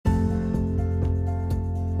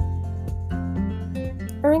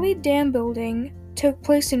Early dam building took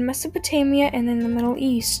place in Mesopotamia and in the Middle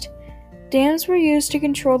East. Dams were used to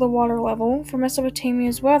control the water level, for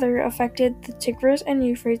Mesopotamia's weather affected the Tigris and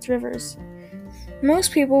Euphrates rivers.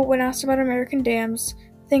 Most people, when asked about American dams,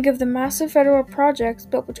 think of the massive federal projects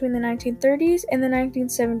built between the 1930s and the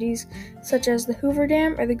 1970s, such as the Hoover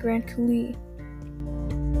Dam or the Grand Coulee.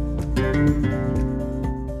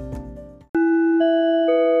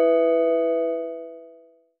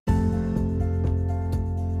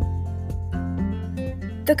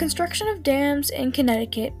 The construction of dams in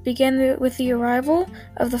Connecticut began with the arrival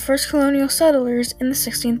of the first colonial settlers in the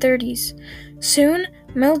 1630s. Soon,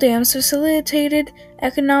 mill dams facilitated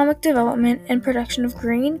economic development and production of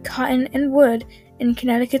grain, cotton, and wood in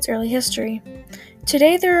Connecticut's early history.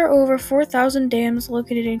 Today, there are over 4,000 dams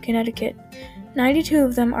located in Connecticut. 92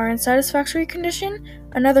 of them are in satisfactory condition,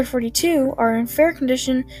 another 42 are in fair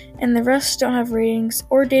condition, and the rest don't have ratings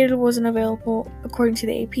or data wasn't available, according to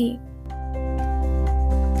the AP.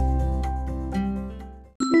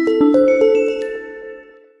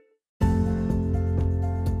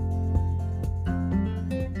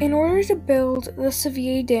 In order to build the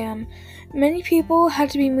Saville Dam, many people had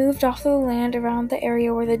to be moved off the land around the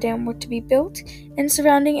area where the dam were to be built and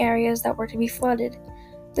surrounding areas that were to be flooded.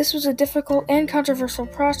 This was a difficult and controversial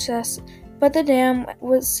process, but the dam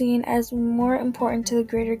was seen as more important to the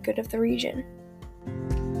greater good of the region.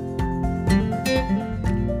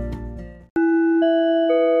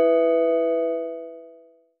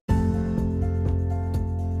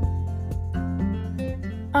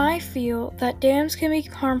 I feel that dams can be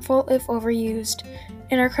harmful if overused,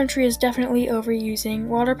 and our country is definitely overusing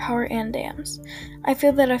water power and dams. I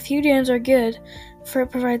feel that a few dams are good, for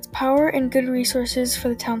it provides power and good resources for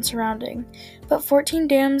the town surrounding, but 14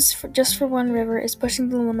 dams just for one river is pushing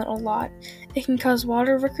the limit a lot. It can cause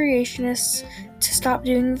water recreationists to stop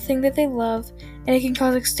doing the thing that they love, and it can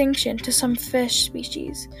cause extinction to some fish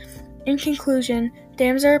species. In conclusion,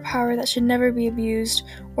 dams are a power that should never be abused,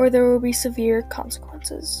 or there will be severe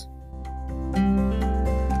consequences.